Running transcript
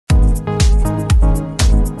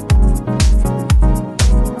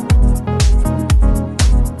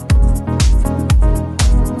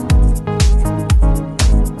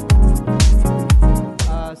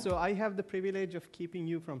have the privilege of keeping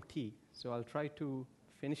you from tea, so I'll try to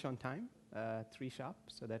finish on time, 3 sharp,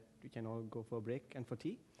 so that we can all go for a break and for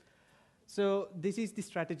tea. So this is the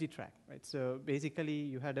strategy track, right? So basically,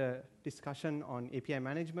 you had a discussion on API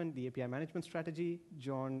management, the API management strategy.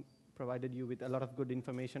 John provided you with a lot of good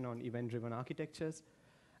information on event-driven architectures.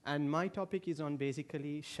 And my topic is on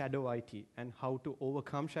basically shadow IT and how to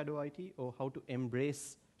overcome shadow IT or how to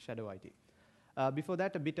embrace shadow IT. Before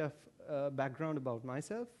that, a bit of background about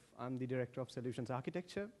myself. I'm the Director of Solutions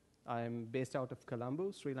Architecture. I'm based out of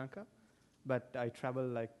Colombo, Sri Lanka, but I travel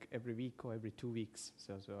like every week or every 2 weeks,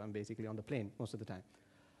 so I'm basically on the plane most of the time.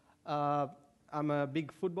 I'm a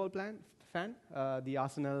big football fan. The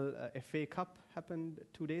Arsenal FA Cup happened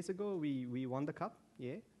 2 days ago. We won the cup,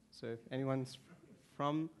 yeah. So if anyone's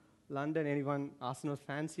from London, anyone Arsenal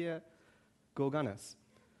fans here, go Gunners.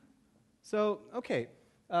 So, okay,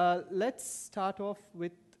 let's start off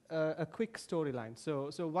with a quick storyline. So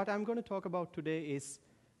what I'm going to talk about today is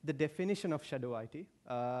the definition of shadow IT,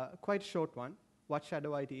 quite a short one. What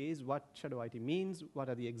shadow IT is, what shadow IT means, what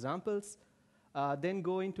are the examples, then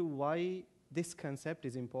go into why this concept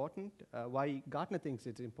is important, why Gartner thinks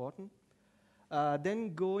it's important,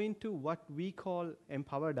 then go into what we call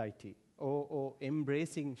empowered IT, or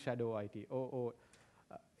embracing shadow IT, or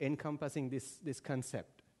encompassing this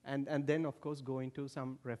concept. And then, of course, go into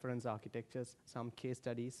some reference architectures, some case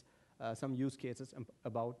studies, some use cases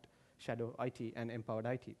about shadow IT and empowered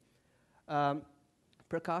IT.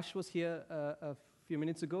 Prakash was here a few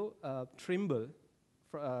minutes ago. Trimble,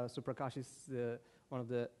 so Prakash is one of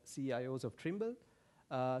the CIOs of Trimble.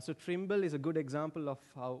 So Trimble is a good example of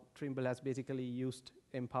how Trimble has basically used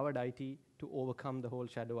empowered IT to overcome the whole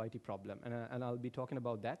shadow IT problem. And I'll be talking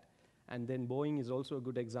about that. And then Boeing is also a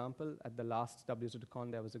good example. At the last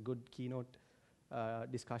WSO2Con, there was a good keynote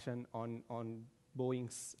discussion on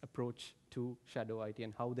Boeing's approach to shadow IT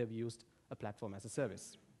and how they've used a platform as a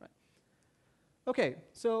service. Right. Okay,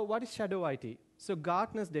 so what is shadow IT? So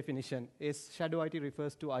Gartner's definition is shadow IT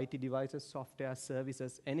refers to IT devices, software,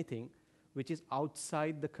 services, anything which is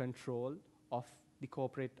outside the control of the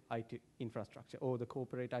corporate IT infrastructure or the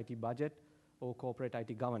corporate IT budget or corporate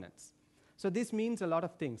IT governance. So this means a lot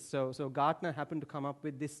of things. So Gartner happened to come up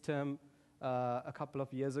with this term a couple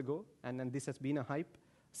of years ago, and this has been a hype.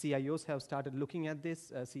 CIOs have started looking at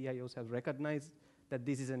this. CIOs have recognized that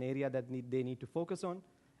this is an area that they need to focus on,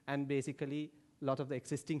 and basically a lot of the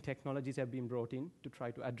existing technologies have been brought in to try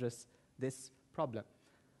to address this problem.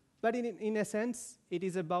 But in a sense, it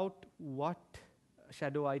is about what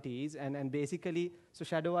shadow IT is, and basically, so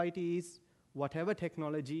shadow IT is whatever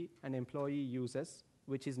technology an employee uses,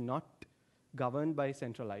 which is not governed by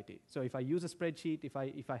central IT. So if I use a spreadsheet,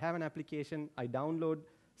 if I have an application, I download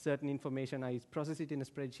certain information, I process it in a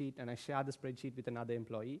spreadsheet, and I share the spreadsheet with another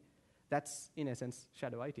employee, that's, in essence,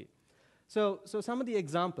 shadow IT. So some of the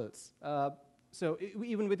examples.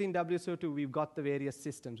 Even within WSO2, we've got the various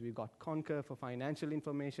systems. We've got Concur for financial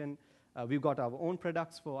information. We've got our own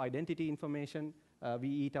products for identity information. We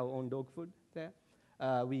eat our own dog food there.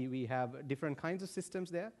 We have different kinds of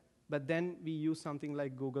systems there. But then we use something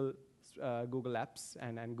like Google Apps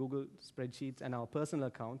and Google Spreadsheets and our personal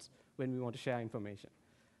accounts when we want to share information.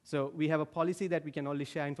 So we have a policy that we can only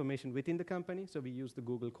share information within the company, so we use the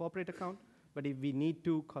Google corporate account. But if we need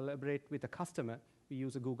to collaborate with a customer, we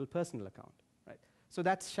use a Google personal account, right? So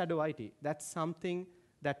that's shadow IT. That's something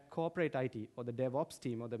that corporate IT or the DevOps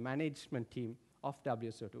team or the management team of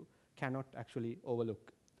WSO2 cannot actually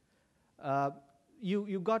overlook.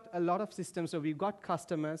 You've got a lot of systems. So we've got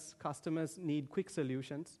customers. Customers need quick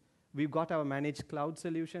solutions. We've got our managed cloud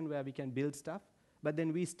solution where we can build stuff. But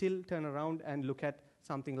then we still turn around and look at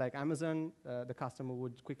something like Amazon. The customer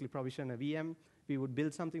would quickly provision a VM. We would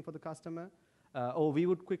build something for the customer. Or we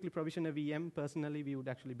would quickly provision a VM. Personally, we would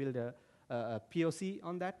actually build a POC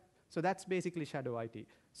on that. So that's basically shadow IT.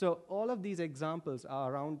 So all of these examples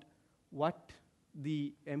are around what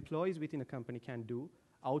the employees within a company can do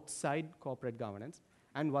outside corporate governance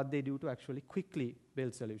and what they do to actually quickly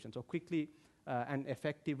build solutions or quickly and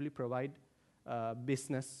effectively provide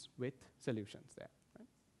business with solutions there. Right?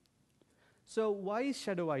 So why is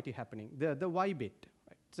shadow IT happening? The why bit.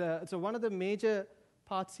 Right? So one of the major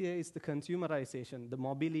parts here is the consumerization, the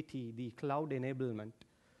mobility, the cloud enablement,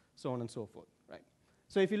 so on and so forth. Right?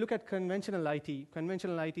 So if you look at conventional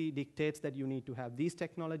IT dictates that you need to have these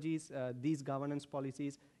technologies, these governance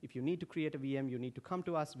policies. If you need to create a VM, you need to come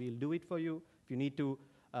to us. We'll do it for you. If you need to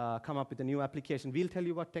come up with a new application, we'll tell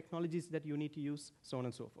you what technologies that you need to use, so on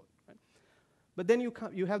and so forth. Right? But then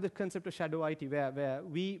you have the concept of shadow IT where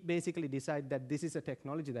we basically decide that this is a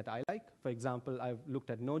technology that I like. For example, I've looked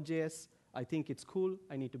at Node.js. I think it's cool.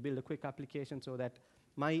 I need to build a quick application so that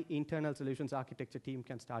my internal solutions architecture team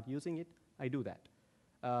can start using it, I do that.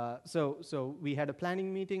 So we had a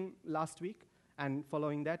planning meeting last week, and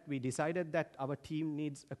following that, we decided that our team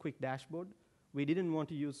needs a quick dashboard. We didn't want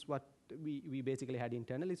to use what we basically had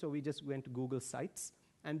internally, so we just went to Google Sites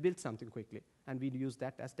and built something quickly, and we'd use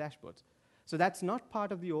that as dashboards. So that's not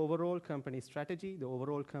part of the overall company strategy, the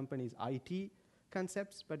overall company's IT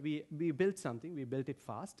concepts, but we built something, we built it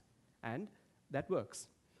fast, and that works.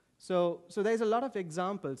 So there's a lot of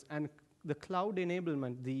examples, and the cloud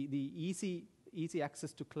enablement, the easy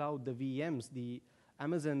access to cloud, the VMs, the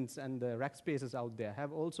Amazons and the rack spaces out there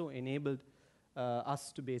have also enabled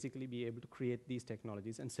us to basically be able to create these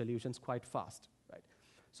technologies and solutions quite fast, right?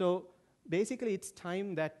 So basically, it's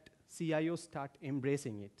time that CIOs start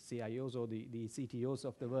embracing it. CIOs or the CTOs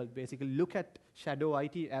of the world basically look at shadow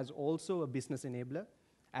IT as also a business enabler,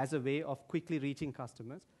 as a way of quickly reaching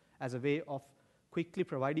customers, as a way of quickly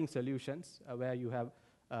providing solutions where you have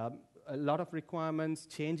a lot of requirements,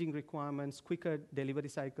 changing requirements, quicker delivery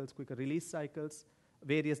cycles, quicker release cycles,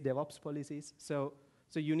 various DevOps policies. So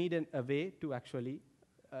you need a way to actually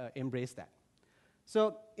embrace that.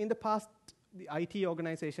 So in the past, the IT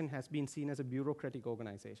organization has been seen as a bureaucratic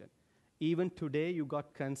organization. Even today, you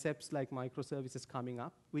got concepts like microservices coming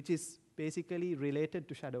up, which is basically related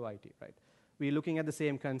to shadow IT, right? We're looking at the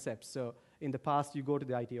same concepts. So in the past, you go to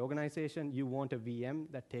the IT organization, you want a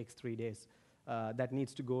VM that takes 3 days. That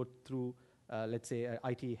needs to go through, let's say, an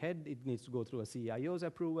IT head. It needs to go through a CIO's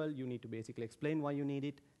approval. You need to basically explain why you need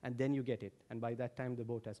it, and then you get it. And by that time, the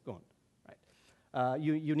boat has gone, right?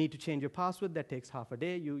 You need to change your password. That takes half a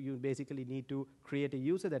day. You basically need to create a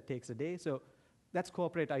user. That takes a day. So that's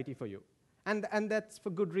corporate IT for you. And that's for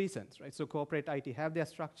good reasons, right? So corporate IT have their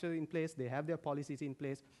structure in place. They have their policies in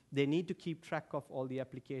place. They need to keep track of all the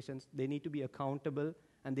applications. They need to be accountable,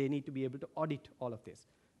 and they need to be able to audit all of this,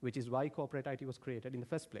 which is why corporate IT was created in the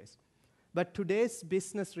first place. But today's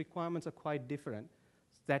business requirements are quite different,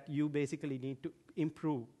 that you basically need to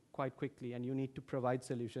improve quite quickly, and you need to provide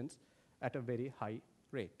solutions at a very high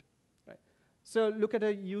rate, right? So look at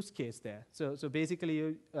a use case there. So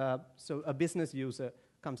basically, so a business user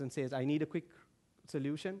comes and says, I need a quick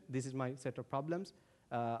solution. This is my set of problems.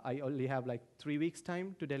 I only have like 3 weeks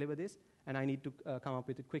time to deliver this, and I need to come up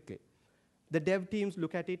with it quickly. The dev teams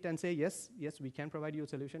look at it and say, yes, we can provide you a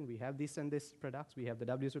solution. We have this and this products. We have the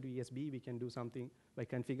WSO2 ESB. We can do something by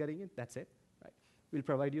configuring it. That's it, right? We'll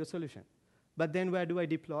provide you a solution. But then where do I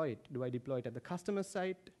deploy it? Do I deploy it at the customer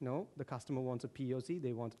site? No, the customer wants a POC.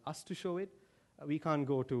 They want us to show it. We can't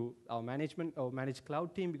go to our management or managed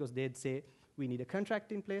cloud team because they'd say, we need a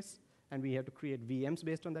contract in place, and we have to create VMs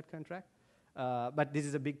based on that contract. But this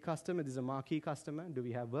is a big customer. This is a marquee customer. Do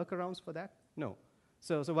we have workarounds for that? No.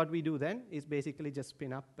 So what we do then is basically just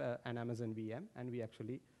spin up an Amazon VM, and we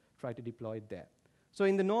actually try to deploy it there. So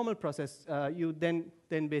in the normal process, you then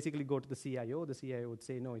basically go to the CIO. The CIO would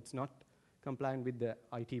say, no, it's not compliant with the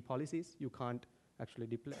IT policies. You can't actually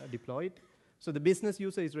deploy it. So the business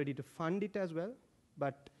user is ready to fund it as well,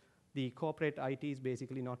 but the corporate IT is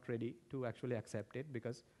basically not ready to actually accept it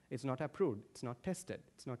because it's not approved, it's not tested,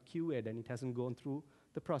 it's not QA'd, and it hasn't gone through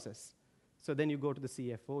the process. So then you go to the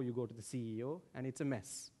CFO, you go to the CEO, and it's a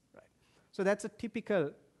mess, right? So that's a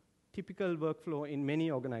typical workflow in many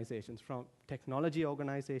organizations, from technology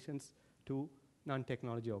organizations to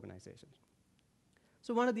non-technology organizations.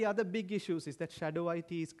 So one of the other big issues is that shadow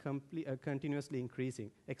IT is continuously increasing,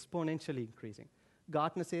 exponentially increasing.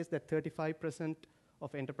 Gartner says that 35%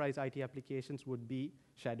 of enterprise IT applications would be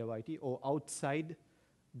shadow IT or outside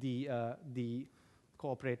the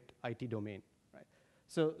corporate IT domain, right?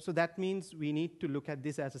 So that means we need to look at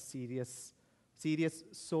this as a serious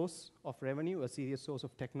source of revenue, a serious source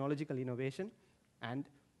of technological innovation, and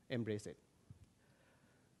embrace it.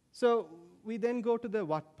 So we then go to the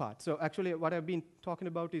what part. So actually what I've been talking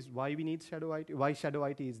about is why we need shadow IT, why shadow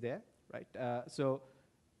IT is there, right? So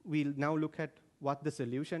we'll now look at what the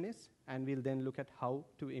solution is, and we'll then look at how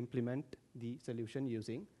to implement the solution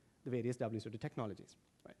using the various WSO2 technologies,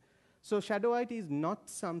 right? So shadow IT is not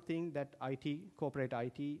something that corporate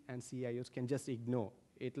IT and CIOs can just ignore.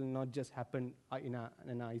 It will not just happen in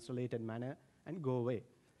an isolated manner and go away.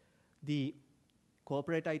 The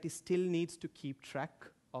corporate IT still needs to keep track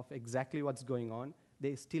of exactly what's going on.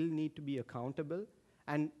 They still need to be accountable.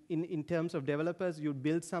 And in terms of developers, you'd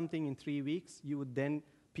build something in 3 weeks. You would then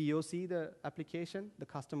POC the application. The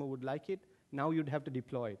customer would like it. Now you'd have to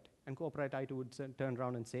deploy it. And corporate IT would turn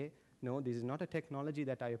around and say, no, this is not a technology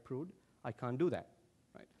that I approved. I can't do that,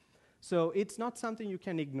 right? So it's not something you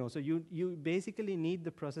can ignore. So you basically need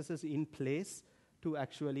the processes in place to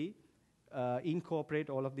actually incorporate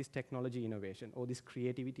all of this technology innovation or this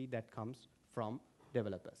creativity that comes from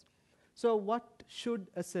developers. So what should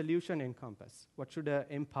a solution encompass? What should an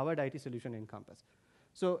empowered IT solution encompass?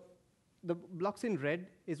 So the blocks in red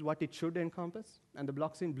is what it should encompass, and the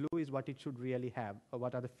blocks in blue is what it should really have, or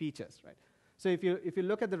what are the features, right? So if you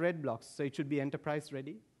look at the red blocks, so it should be enterprise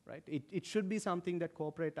ready, right? It should be something that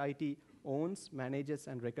corporate IT owns, manages,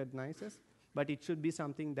 and recognizes, but it should be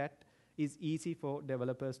something that is easy for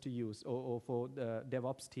developers to use, or for the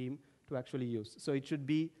DevOps team to actually use. So it should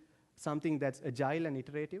be something that's agile and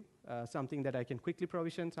iterative, something that I can quickly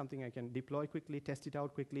provision, something I can deploy quickly, test it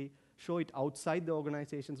out quickly, show it outside the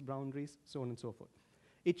organization's boundaries, so on and so forth.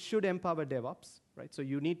 It should empower DevOps, right? So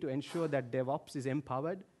you need to ensure that DevOps is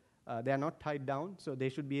empowered. They are not tied down, so they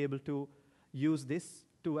should be able to use this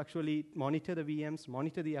to actually monitor the VMs,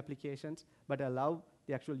 monitor the applications, but allow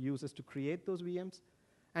the actual users to create those VMs.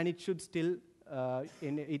 And it should still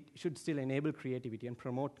enable creativity and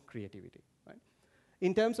promote creativity, right?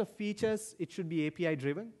 In terms of features, it should be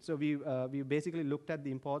API-driven. So we basically looked at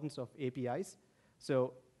the importance of APIs.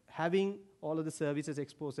 So having all of the services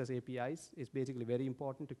exposed as APIs is basically very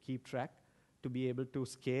important to keep track, to be able to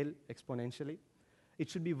scale exponentially. It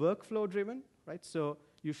should be workflow-driven, right? So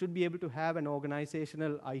you should be able to have an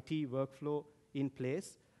organizational IT workflow in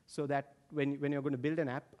place so that when you're going to build an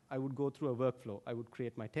app, I would go through a workflow. I would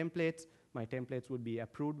create my templates. My templates would be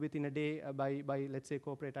approved within a day by let's say,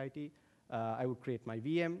 corporate IT. I would create my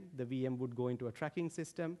VM. The VM would go into a tracking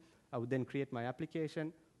system. I would then create my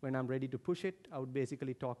application. When I'm ready to push it, I would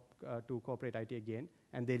basically talk to corporate IT again,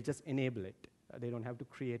 and they'll just enable it. They don't have to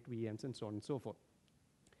create VMs and so on and so forth.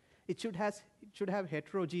 It should have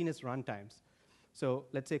heterogeneous runtimes. So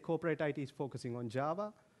let's say corporate IT is focusing on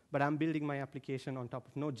Java, but I'm building my application on top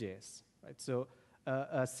of Node.js, right? So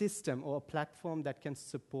a system or a platform that can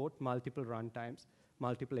support multiple runtimes,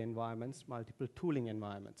 multiple environments, multiple tooling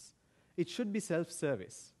environments. It should be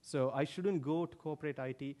self-service. So I shouldn't go to corporate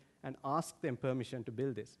IT and ask them permission to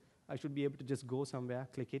build this. I should be able to just go somewhere,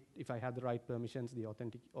 click it, if I have the right permissions, the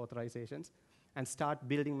authentic authorizations, and start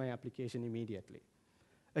building my application immediately.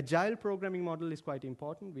 Agile programming model is quite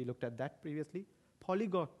important. We looked at that previously.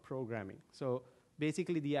 Polyglot programming. So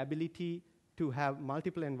basically the ability to have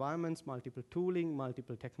multiple environments, multiple tooling,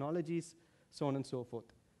 multiple technologies, so on and so forth.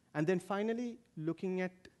 And then finally, looking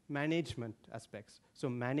at management aspects. So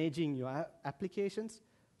managing your applications.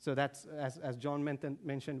 So that's, as John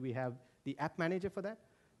mentioned, we have the app manager for that.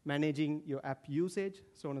 Managing your app usage,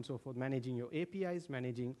 so on and so forth. Managing your APIs,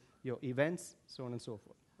 managing your events, so on and so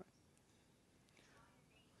forth.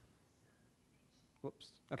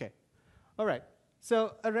 Whoops, okay. All right,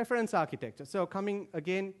 so a reference architecture. So coming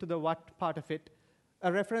again to the what part of it,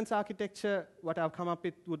 a reference architecture, what I've come up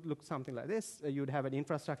with would look something like this. You'd have an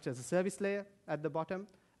infrastructure as a service layer at the bottom.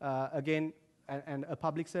 Again, and a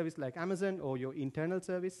public service like Amazon, or your internal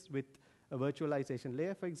service with a virtualization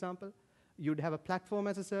layer, for example. You'd have a platform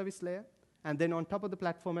as a service layer. And then on top of the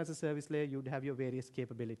platform as a service layer, you'd have your various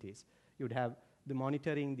capabilities. You'd have the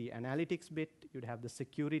monitoring, the analytics bit. You'd have the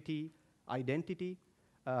security, identity.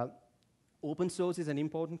 Open source is an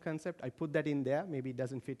important concept. I put that in there. Maybe it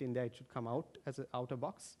doesn't fit in there. It should come out as an outer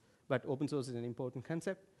box. But open source is an important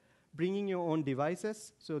concept. Bringing your own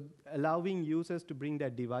devices, so allowing users to bring their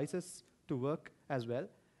devices to work as well,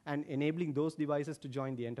 and enabling those devices to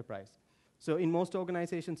join the enterprise. So in most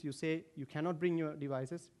organizations, you say you cannot bring your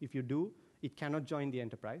devices. If you do, it cannot join the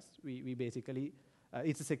enterprise. We basically,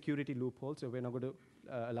 it's a security loophole, so we're not going to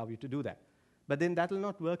allow you to do that. But then that will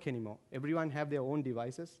not work anymore. Everyone have their own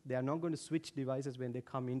devices. They are not going to switch devices when they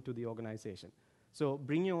come into the organization. So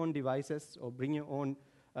bring your own devices, or bring your own,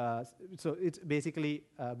 so it's basically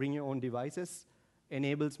bring your own devices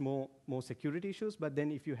enables more security issues, but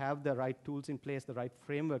then if you have the right tools in place, the right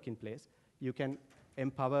framework in place, you can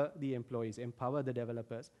empower the employees, empower the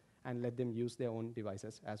developers, and let them use their own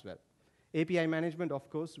devices as well. API management, of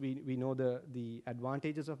course, we know the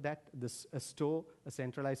advantages of that. A store, a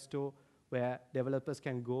centralized store, where developers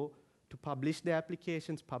can go to publish their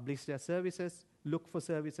applications, publish their services, look for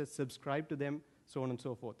services, subscribe to them, so on and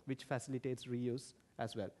so forth, which facilitates reuse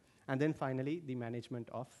as well. And then finally, the management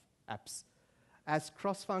of apps. As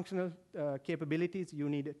cross-functional capabilities, you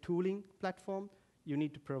need a tooling platform. You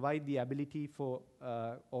need to provide the ability for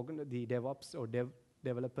the DevOps or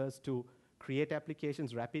developers to create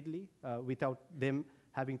applications rapidly without them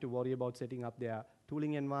having to worry about setting up their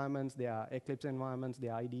tooling environments, their Eclipse environments,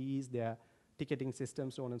 their IDEs, their ticketing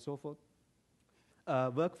systems, so on and so forth.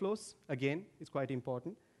 Workflows, again, is quite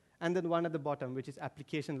important. And then one at the bottom, which is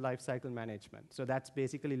application lifecycle management. So that's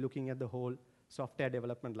basically looking at the whole software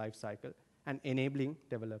development lifecycle and enabling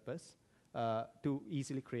developers to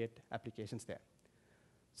easily create applications there.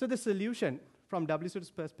 So the solution from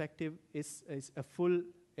WSO2's perspective, is a full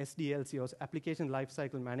SDLC, or Application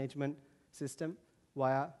Lifecycle Management system,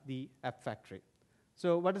 via the App Factory.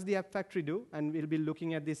 So what does the App Factory do? And we'll be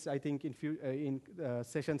looking at this, I think, in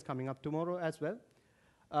sessions coming up tomorrow as well.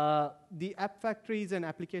 The App Factory is an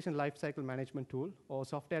application lifecycle management tool, or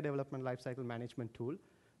software development lifecycle management tool,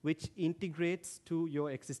 which integrates to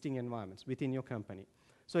your existing environments within your company.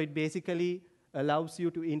 So it basically allows you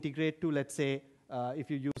to integrate to, let's say,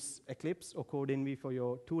 if you use Eclipse or CodeEnvy for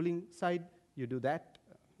your tooling side, you do that.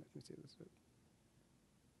 Let me see this.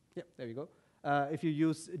 Yep, there we go. If you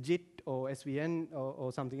use JIT or SVN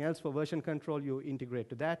or something else for version control, you integrate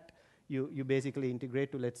to that. You basically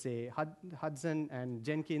integrate to, let's say, Hudson and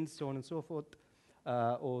Jenkins, so on and so forth,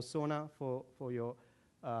 or Sona for your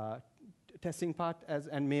testing part,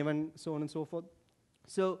 and Maven, so on and so forth.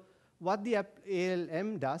 So what the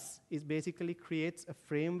ALM does is basically creates a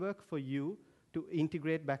framework for you to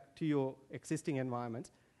integrate back to your existing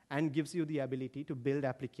environments, and gives you the ability to build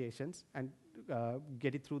applications and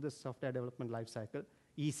get it through the software development lifecycle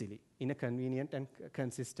easily in a convenient and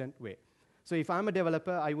consistent way. So if I'm a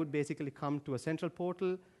developer, I would basically come to a central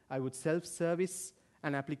portal. I would self-service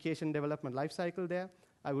an application development lifecycle there.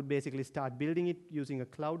 I would basically start building it using a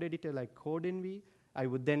cloud editor like CodeEnvy. I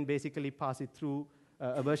would then basically pass it through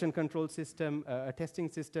a version control system, a testing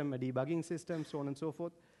system, a debugging system, so on and so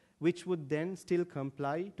forth, which would then still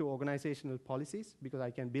comply to organizational policies, because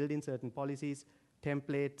I can build in certain policies,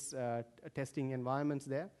 templates, testing environments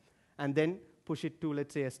there, and then push it to,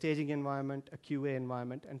 let's say, a staging environment, a QA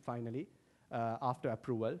environment, and finally, after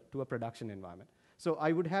approval, to a production environment. So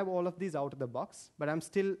I would have all of these out of the box, but I'm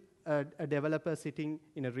still a developer sitting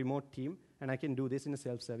in a remote team, and I can do this in a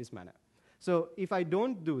self-service manner. So if I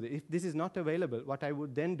don't do this, if this is not available, what I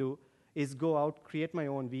would then do is go out, create my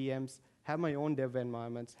own VMs, have my own dev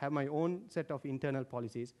environments, have my own set of internal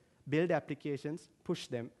policies, build applications, push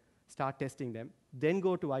them, start testing them, then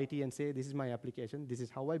go to IT and say, this is my application, this is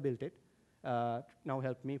how I built it, now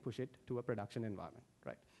help me push it to a production environment,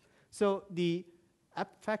 right? So the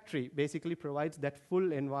App Factory basically provides that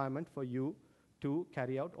full environment for you to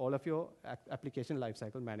carry out all of your application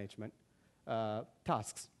lifecycle management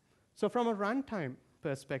tasks. So from a runtime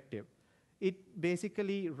perspective, it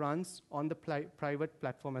basically runs on the private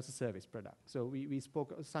platform as a service product. So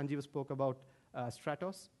Sanjeev spoke about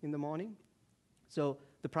Stratos in the morning. So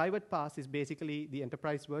the private pass is basically the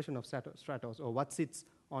enterprise version of Stratos, or what sits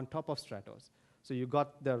on top of Stratos. So you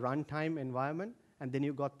got the runtime environment, and then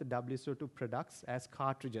you got the WSO2 products as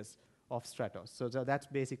cartridges of Stratos. So that's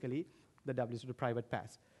basically the WSO2 private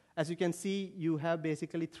pass. As you can see, you have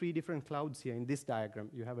basically 3 different clouds here in this diagram.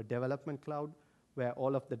 You have a development cloud, where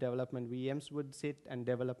all of the development VMs would sit and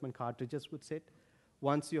development cartridges would sit.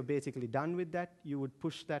 Once you're basically done with that, you would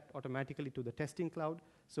push that automatically to the testing cloud.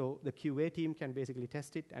 So the QA team can basically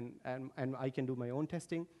test it, and I can do my own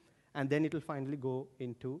testing. And then it'll finally go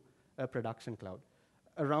into a production cloud.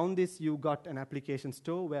 Around this, you got an application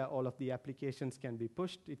store where all of the applications can be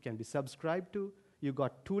pushed. It can be subscribed to. You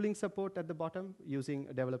got tooling support at the bottom using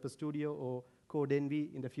a Developer Studio or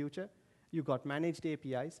CodeEnvy in the future. You got managed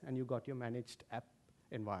APIs, and you got your managed app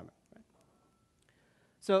environment. Right?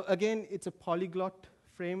 So again, it's a polyglot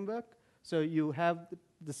framework. So you have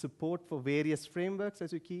the support for various frameworks,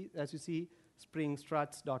 as you see, Spring,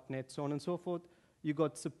 Struts, .NET, so on and so forth. You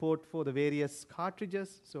got support for the various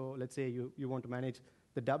cartridges. So let's say you want to manage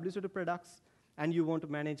the WSO2 products, and you want to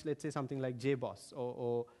manage, let's say, something like JBoss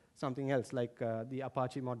or something else like the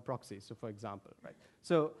Apache mod proxy, so for example. Right?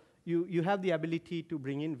 So you have the ability to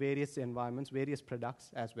bring in various environments, various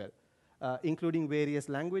products as well, including various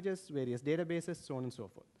languages, various databases, so on and so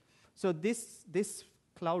forth. So this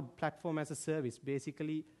cloud platform as a service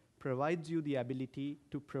basically provides you the ability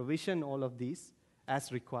to provision all of these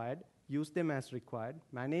as required, use them as required,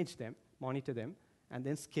 manage them, monitor them, and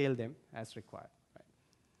then scale them as required. Right?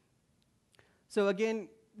 So again,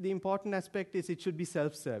 the important aspect is it should be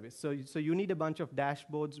self-service. So you need a bunch of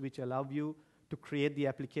dashboards which allow you to create the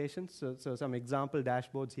applications. So some example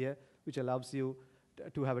dashboards here, which allows you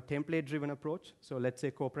to have a template-driven approach. So let's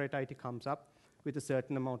say corporate IT comes up with a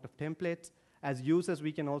certain amount of templates. As users,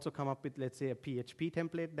 we can also come up with, let's say, a PHP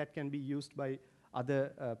template that can be used by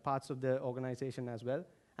other parts of the organization as well.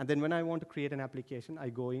 And then when I want to create an application, I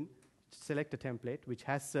go in, select a template, which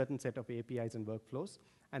has certain set of APIs and workflows,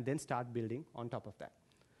 and then start building on top of that.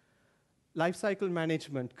 Lifecycle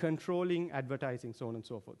management, controlling advertising, so on and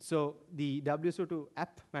so forth. So the WSO2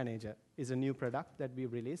 App Manager is a new product that we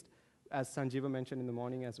released, as Sanjeeva mentioned in the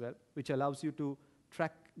morning as well, which allows you to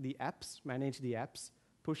track the apps, manage the apps,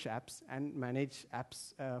 push apps, and manage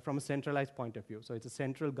apps from a centralized point of view. So it's a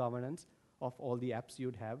central governance of all the apps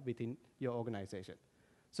you'd have within your organization.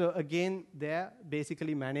 So again, they're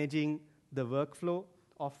basically managing the workflow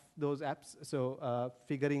of those apps, so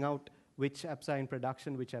figuring out which apps are in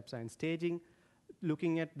production, which apps are in staging,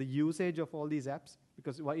 looking at the usage of all these apps,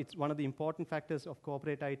 because it's one of the important factors of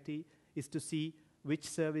corporate IT is to see which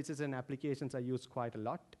services and applications are used quite a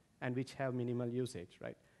lot and which have minimal usage,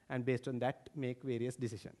 right? And based on that, make various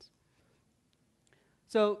decisions.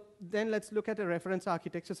 So then let's look at a reference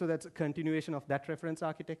architecture. So that's a continuation of that reference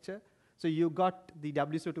architecture. So you got the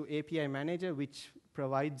WSO2 API manager, which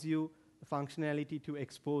provides you the functionality to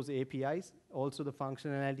expose APIs, also the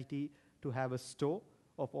functionality to have a store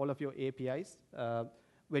of all of your APIs.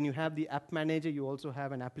 When you have the app manager, you also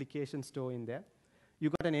have an application store in there. You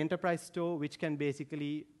got an enterprise store, which can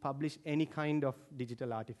basically publish any kind of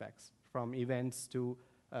digital artifacts, from events to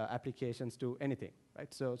applications to anything,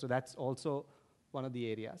 right? So that's also one of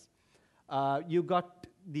the areas. You got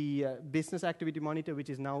the business activity monitor, which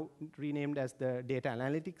is now renamed as the data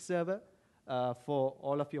analytics server for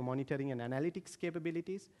all of your monitoring and analytics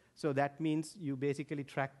capabilities. So that means you basically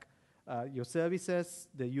track your services,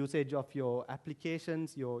 the usage of your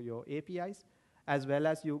applications, your APIs, as well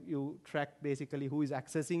as you track basically who is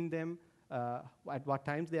accessing them, at what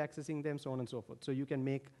times they're accessing them, so on and so forth. So you can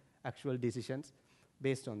make actual decisions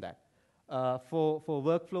based on that. For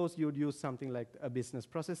workflows, you'd use something like a business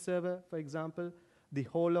process server, for example. The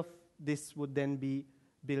whole of this would then be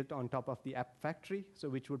built on top of the app factory, so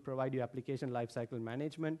which would provide you application lifecycle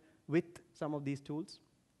management with some of these tools.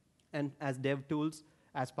 And as dev tools,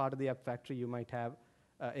 as part of the app factory, you might have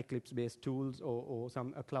Eclipse-based tools or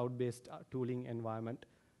some cloud-based tooling environment,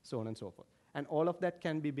 so on and so forth. And all of that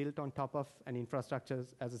can be built on top of an infrastructure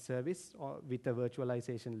as a service or with a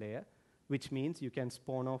virtualization layer, which means you can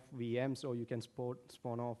spawn off VMs or you can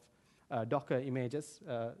spawn off Docker images,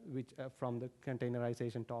 which from the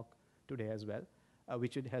containerization talk today as well,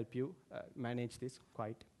 which would help you manage this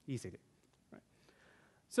quite easily. Right.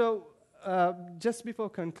 So just before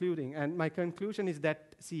concluding, and my conclusion is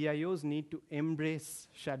that CIOs need to embrace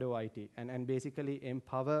shadow IT and basically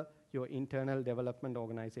empower your internal development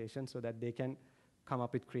organization so that they can come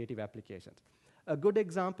up with creative applications. A good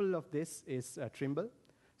example of this is Trimble.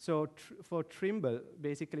 So for Trimble,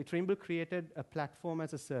 basically Trimble created a platform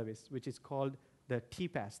as a service, which is called the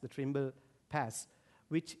TPaaS, the Trimble PaaS,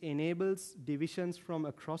 which enables divisions from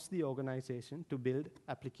across the organization to build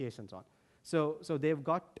applications on. So they've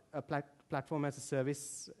got a platform as a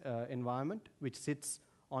service environment, which sits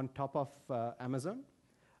on top of Amazon.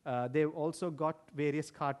 They've also got various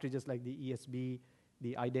cartridges like the ESB,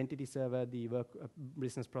 the identity server, the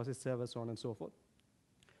business process server, so on and so forth.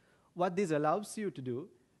 What this allows you to do,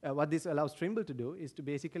 what this allows Trimble to do is to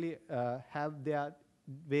basically have their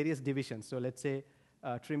various divisions. So let's say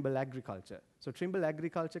Trimble Agriculture. So Trimble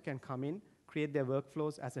Agriculture can come in, create their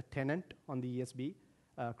workflows as a tenant on the ESB,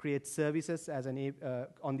 create services as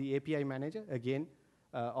on the API manager, again,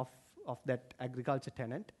 of that agriculture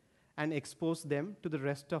tenant, and expose them to the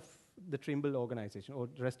rest of the Trimble organization or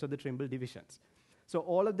the rest of the Trimble divisions. So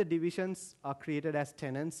all of the divisions are created as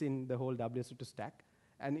tenants in the whole WSO2 stack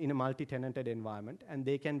and in a multi-tenanted environment, and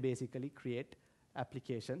they can basically create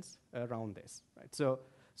applications around this. Right? So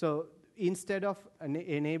instead of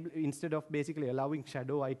basically allowing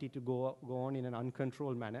shadow IT to go on in an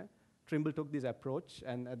uncontrolled manner, Trimble took this approach,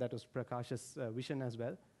 and that was Prakash's vision as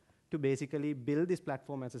well, to basically build this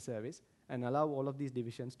platform as a service and allow all of these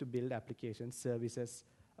divisions to build applications, services,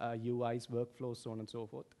 UIs, workflows, so on and so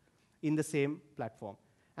forth, in the same platform.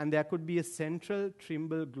 And there could be a central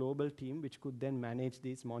Trimble global team which could then manage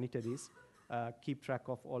these, monitor these, keep track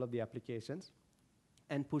of all of the applications,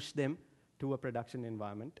 and push them to a production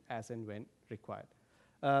environment as and when required.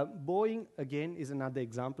 Boeing, again, is another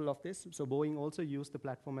example of this. So Boeing also used the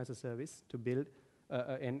platform as a service to build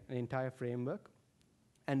an entire framework.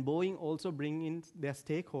 And Boeing also bring in their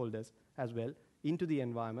stakeholders as well into the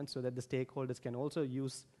environment so that the stakeholders can also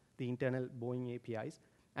use the internal Boeing APIs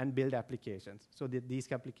and build applications so that these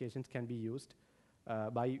applications can be used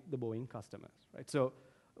by the Boeing customers. Right? So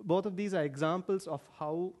both of these are examples of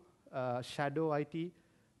how shadow IT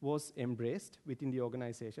was embraced within the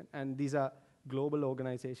organization. And these are global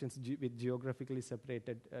organizations with geographically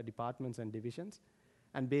separated departments and divisions.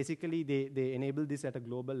 And basically, they enabled this at a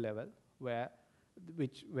global level where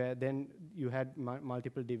then you had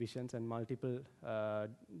multiple divisions and multiple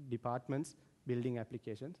departments building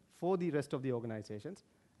applications for the rest of the organizations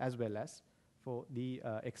as well as for the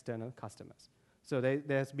external customers. So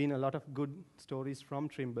there's been a lot of good stories from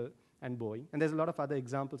Trimble and Boeing, and there's a lot of other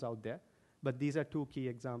examples out there, but these are two key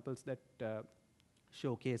examples that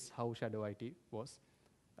showcase how shadow IT was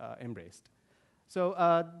embraced. So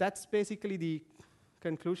that's basically the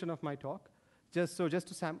conclusion of my talk. Just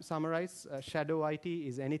to summarize, shadow IT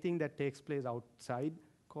is anything that takes place outside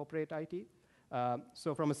corporate IT.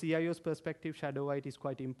 So from a CIO's perspective, shadow IT is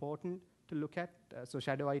quite important to look at. So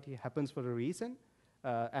shadow IT happens for a reason,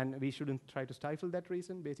 and we shouldn't try to stifle that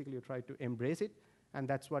reason. Basically, you try to embrace it, and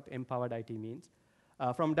that's what empowered IT means.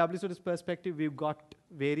 From WSO2's perspective, we've got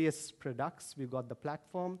various products. We've got the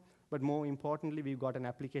platform, but more importantly, we've got an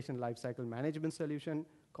application lifecycle management solution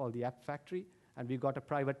called the App Factory, and we've got a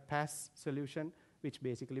private PaaS solution, which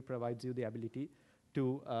basically provides you the ability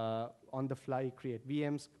to, on the fly, create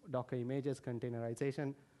VMs, Docker images,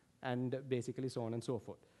 containerization, and basically so on and so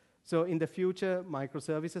forth. So in the future,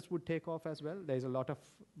 microservices would take off as well. There's a lot of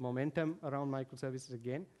momentum around microservices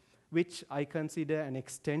again, which I consider an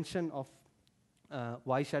extension of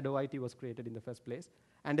why shadow IT was created in the first place.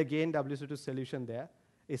 And again, WSO2's solution there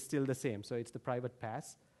is still the same. So it's the private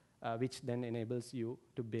PaaS, which then enables you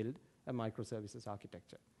to build a microservices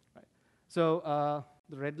architecture. Right. So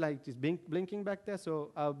the red light is blinking back there.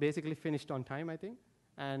 So I've basically finished on time, I think.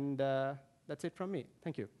 And that's it from me.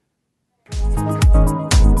 Thank you.